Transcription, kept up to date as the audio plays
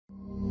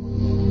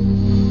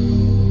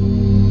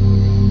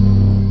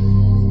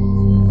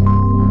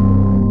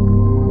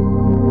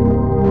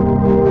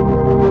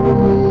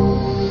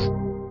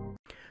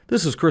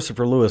This is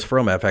Christopher Lewis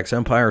from FX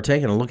Empire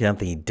taking a look at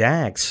the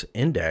Dax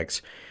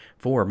index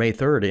for May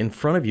 3rd. In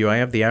front of you, I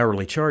have the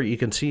hourly chart. You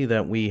can see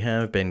that we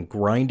have been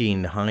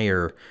grinding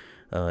higher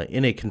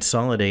in a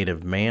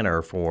consolidative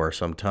manner for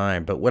some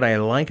time. But what I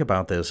like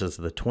about this is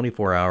the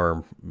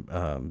 24-hour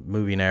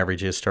moving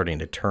average is starting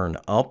to turn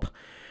up.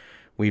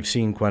 We've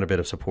seen quite a bit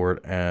of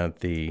support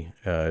at the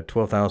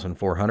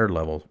 12,400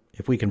 level.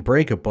 If we can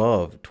break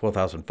above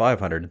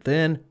 12,500,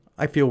 then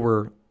I feel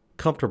we're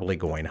comfortably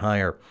going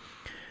higher.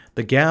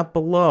 The gap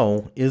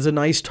below is a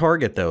nice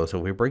target, though. So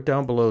if we break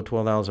down below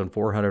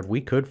 12,400, we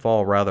could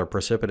fall rather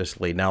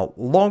precipitously. Now,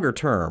 longer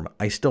term,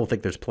 I still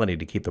think there's plenty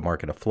to keep the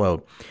market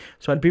afloat.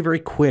 So I'd be very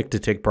quick to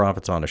take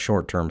profits on a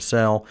short-term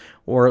sell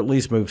or at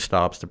least move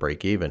stops to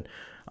break even.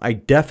 I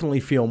definitely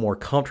feel more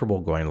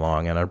comfortable going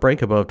long, and a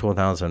break above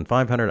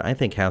 12,500, I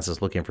think has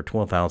us looking for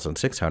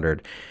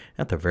 12,600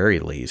 at the very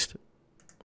least.